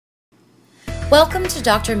Welcome to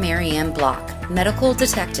Dr. Mary Ann Block, Medical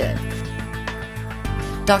Detective.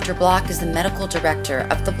 Dr. Block is the medical director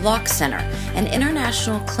of the Block Center, an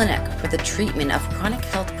international clinic for the treatment of chronic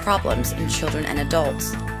health problems in children and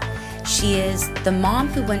adults. She is the mom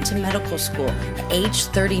who went to medical school at age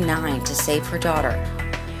 39 to save her daughter.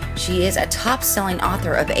 She is a top-selling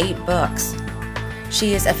author of 8 books.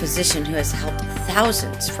 She is a physician who has helped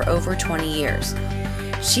thousands for over 20 years.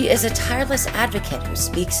 She is a tireless advocate who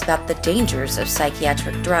speaks about the dangers of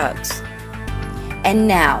psychiatric drugs. And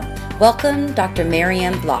now, welcome Dr. Mary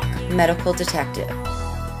Ann Block, Medical Detective.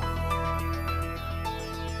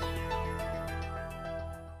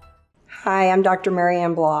 Hi, I'm Dr. Mary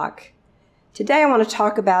Ann Block. Today I want to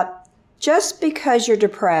talk about just because you're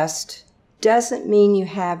depressed doesn't mean you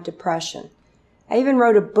have depression. I even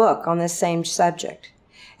wrote a book on this same subject.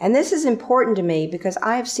 And this is important to me because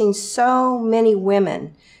I have seen so many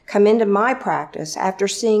women come into my practice after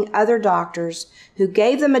seeing other doctors who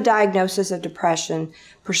gave them a diagnosis of depression,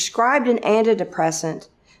 prescribed an antidepressant,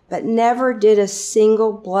 but never did a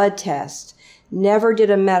single blood test, never did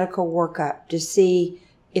a medical workup to see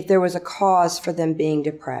if there was a cause for them being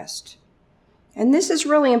depressed. And this is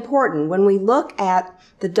really important when we look at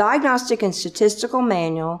the Diagnostic and Statistical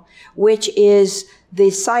Manual, which is the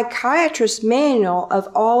psychiatrist's manual of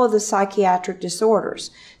all of the psychiatric disorders.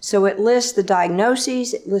 So it lists the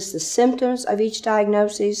diagnoses, it lists the symptoms of each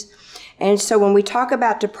diagnosis. And so when we talk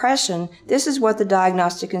about depression, this is what the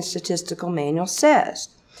Diagnostic and Statistical Manual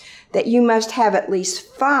says, that you must have at least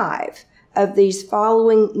 5 of these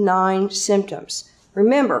following 9 symptoms.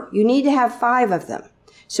 Remember, you need to have 5 of them.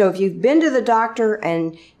 So if you've been to the doctor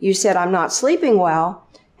and you said, I'm not sleeping well,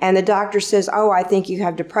 and the doctor says, oh, I think you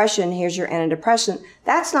have depression, here's your antidepressant,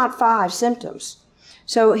 that's not 5 symptoms.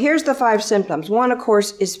 So here's the 5 symptoms. One, of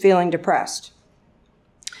course, is feeling depressed.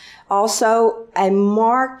 Also, a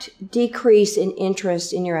marked decrease in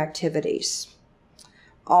interest in your activities.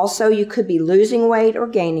 Also, you could be losing weight or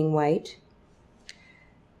gaining weight.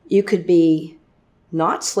 You could be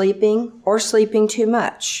not sleeping or sleeping too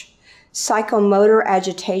much. Psychomotor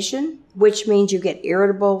agitation, which means you get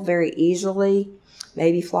irritable very easily,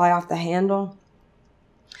 maybe fly off the handle.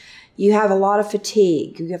 You have a lot of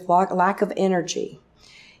fatigue. You have lack of energy.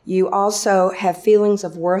 You also have feelings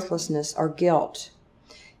of worthlessness or guilt.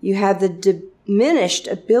 You have the diminished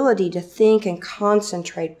ability to think and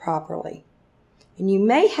concentrate properly. And you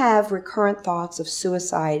may have recurrent thoughts of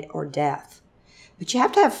suicide or death. But you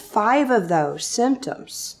have to have 5 of those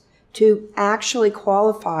symptoms to actually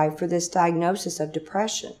qualify for this diagnosis of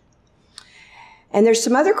depression. And there's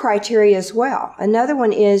some other criteria as well. Another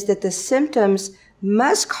one is that the symptoms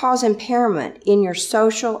must cause impairment in your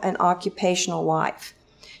social and occupational life.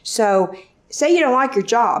 So, say you don't like your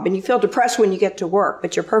job and you feel depressed when you get to work,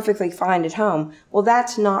 but you're perfectly fine at home. Well,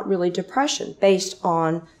 that's not really depression based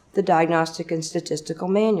on the Diagnostic and Statistical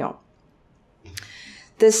Manual.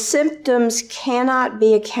 The symptoms cannot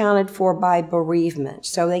be accounted for by bereavement.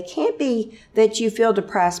 So they can't be that you feel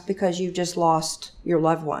depressed because you just lost your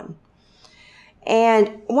loved one.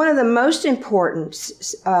 And one of the most important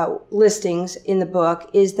listings in the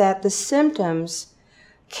book is that the symptoms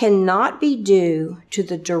cannot be due to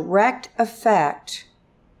the direct effect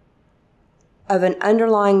of an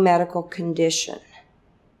underlying medical condition.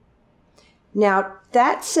 Now,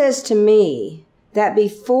 that says to me that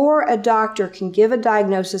before a doctor can give a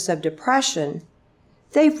diagnosis of depression,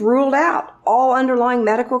 they've ruled out all underlying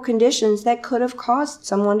medical conditions that could have caused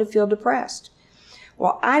someone to feel depressed.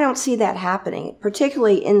 Well, I don't see that happening,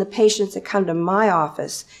 particularly in the patients that come to my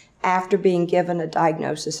office after being given a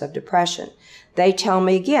diagnosis of depression. They tell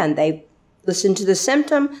me again, they listened to the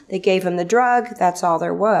symptom, they gave them the drug, that's all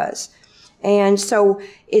there was. And so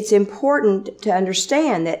it's important to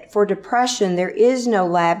understand that for depression, there is no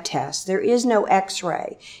lab test. There is no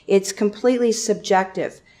x-ray. It's completely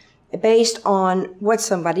subjective based on what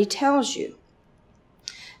somebody tells you.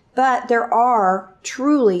 But there are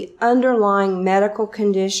truly underlying medical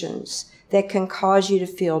conditions that can cause you to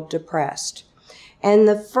feel depressed. And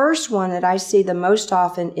the first one that I see the most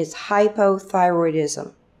often is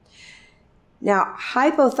hypothyroidism. Now,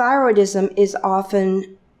 hypothyroidism is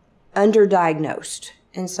often underdiagnosed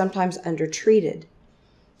and sometimes undertreated.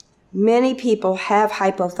 Many people have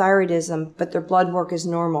hypothyroidism, but their blood work is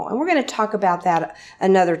normal. And we're going to talk about that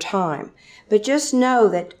another time. But just know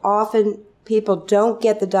that often people don't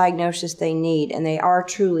get the diagnosis they need, and they are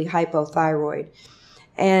truly hypothyroid.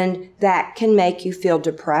 And that can make you feel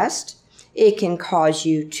depressed. It can cause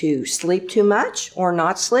you to sleep too much or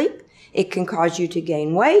not sleep. It can cause you to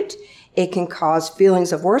gain weight. It can cause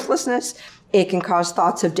feelings of worthlessness. It can cause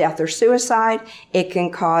thoughts of death or suicide. It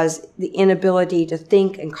can cause the inability to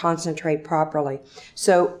think and concentrate properly.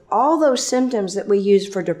 So all those symptoms that we use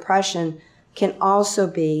for depression can also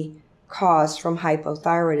be caused from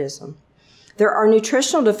hypothyroidism. There are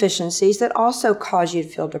nutritional deficiencies that also cause you to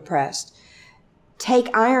feel depressed.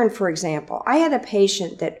 Take iron, for example. I had a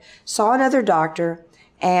patient that saw another doctor,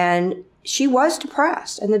 and she was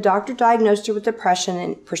depressed, and the doctor diagnosed her with depression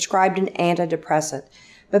and prescribed an antidepressant.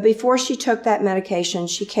 But before she took that medication,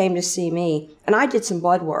 she came to see me, and I did some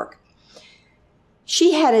blood work.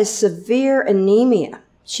 She had a severe anemia.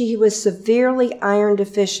 She was severely iron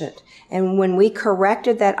deficient, and when we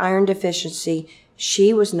corrected that iron deficiency,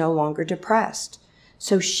 she was no longer depressed.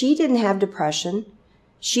 So she didn't have depression.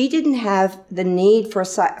 She didn't have the need for an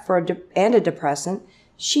antidepressant.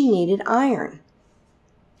 She needed iron.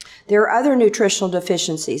 There are other nutritional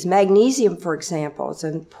deficiencies. Magnesium, for example, is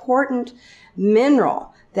an important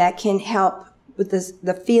mineral that can help with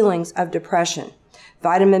the feelings of depression.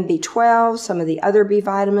 Vitamin B12, some of the other B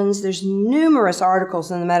vitamins. There's numerous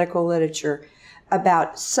articles in the medical literature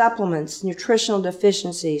about supplements, nutritional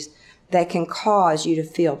deficiencies that can cause you to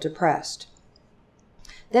feel depressed.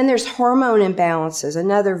 Then there's hormone imbalances,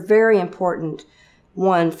 another very important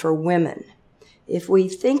one for women. If we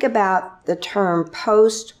think about the term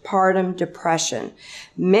postpartum depression,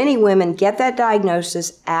 many women get that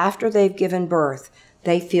diagnosis after they've given birth.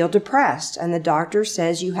 They feel depressed, and the doctor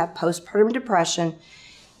says, you have postpartum depression.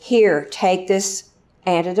 Here, take this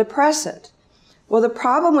antidepressant. Well, the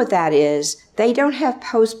problem with that is they don't have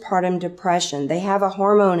postpartum depression. They have a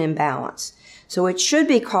hormone imbalance. So it should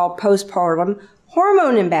be called postpartum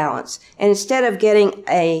hormone imbalance. And instead of getting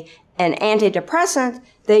an antidepressant,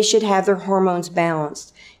 they should have their hormones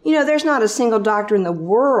balanced. You know, there's not a single doctor in the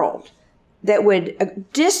world that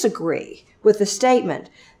would disagree with the statement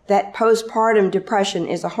that postpartum depression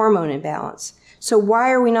is a hormone imbalance. So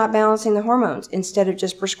why are we not balancing the hormones instead of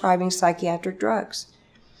just prescribing psychiatric drugs?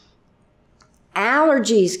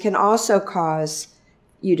 Allergies can also cause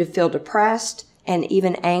you to feel depressed and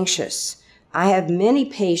even anxious. I have many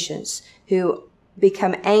patients who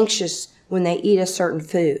become anxious when they eat a certain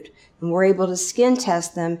food. And we're able to skin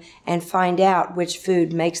test them and find out which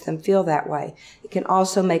food makes them feel that way. It can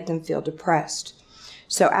also make them feel depressed.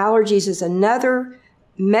 So allergies is another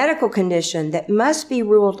medical condition that must be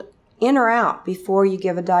ruled in or out before you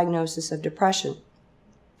give a diagnosis of depression.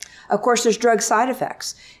 Of course, there's drug side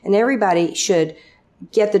effects, and everybody should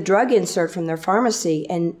get the drug insert from their pharmacy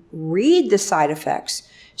and read the side effects.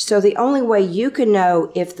 So the only way you can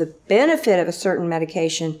know if the benefit of a certain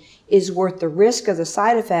medication is worth the risk of the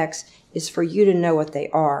side effects is for you to know what they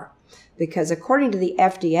are. Because according to the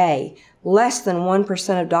FDA, less than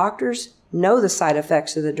 1% of doctors know the side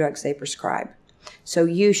effects of the drugs they prescribe. So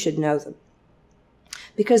you should know them.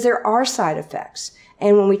 Because there are side effects.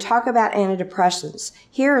 And when we talk about antidepressants,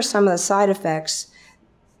 here are some of the side effects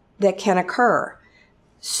that can occur.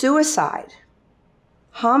 Suicide,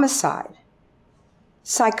 homicide,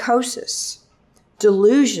 psychosis,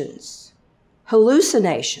 delusions,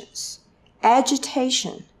 hallucinations,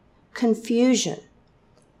 agitation, confusion,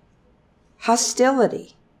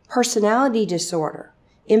 hostility, personality disorder,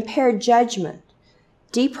 impaired judgment,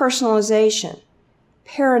 depersonalization,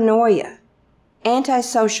 paranoia,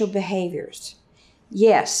 antisocial behaviors.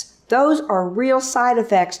 Yes, those are real side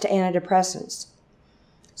effects to antidepressants.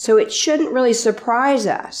 So it shouldn't really surprise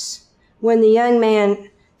us when the young man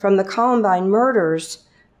from the Columbine murders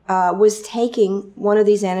was taking one of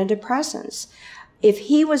these antidepressants. If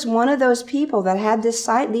he was one of those people that had these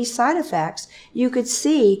side effects, you could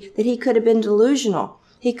see that he could have been delusional.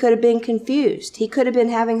 He could have been confused. He could have been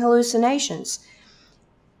having hallucinations.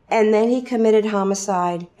 And then he committed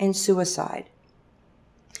homicide and suicide.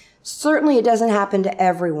 Certainly it doesn't happen to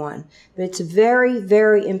everyone, but it's very,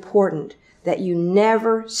 very important that you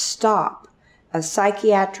never stop a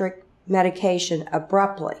psychiatric medication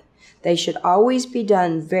abruptly. They should always be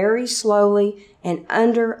done very slowly and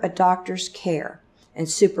under a doctor's care and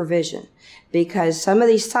supervision, because some of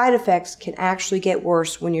these side effects can actually get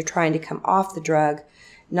worse when you're trying to come off the drug,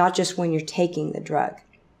 not just when you're taking the drug.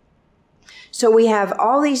 So we have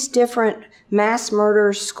all these different mass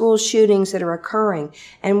murders, school shootings that are occurring,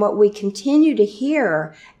 and what we continue to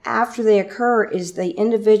hear after they occur is the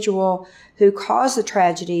individual who caused the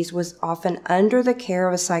tragedies was often under the care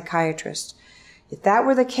of a psychiatrist. If that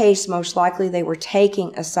were the case, most likely they were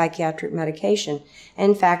taking a psychiatric medication.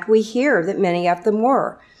 In fact, we hear that many of them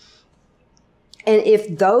were. And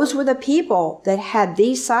if those were the people that had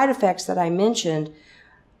these side effects that I mentioned,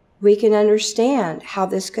 we can understand how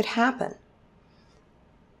this could happen.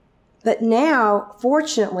 But now,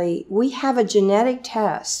 fortunately, we have a genetic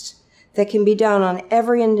test that can be done on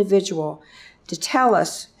every individual to tell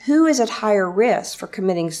us who is at higher risk for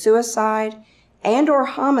committing suicide and or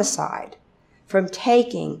homicide from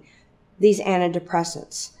taking these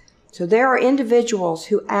antidepressants. So there are individuals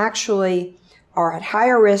who actually are at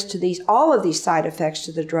higher risk to all of these side effects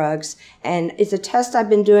to the drugs, and it's a test I've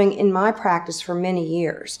been doing in my practice for many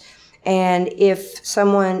years. And if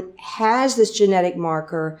someone has this genetic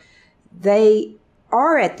marker, they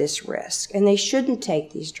are at this risk, and they shouldn't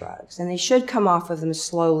take these drugs, and they should come off of them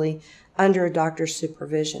slowly under a doctor's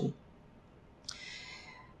supervision.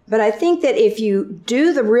 But I think that if you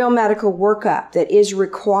do the real medical workup that is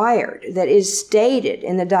required, that is stated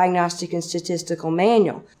in the Diagnostic and Statistical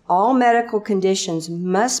Manual, all medical conditions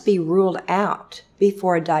must be ruled out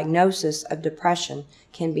before a diagnosis of depression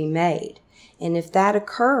can be made. And if that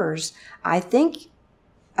occurs, I think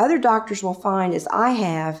other doctors will find, as I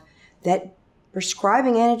have, that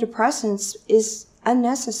prescribing antidepressants is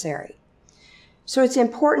unnecessary. So it's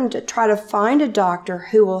important to try to find a doctor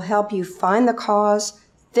who will help you find the cause,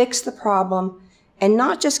 fix the problem, and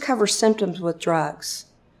not just cover symptoms with drugs.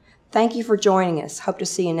 Thank you for joining us. Hope to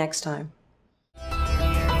see you next time.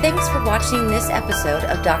 Thanks for watching this episode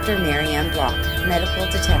of Dr. Mary Ann Block, Medical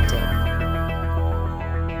Detective.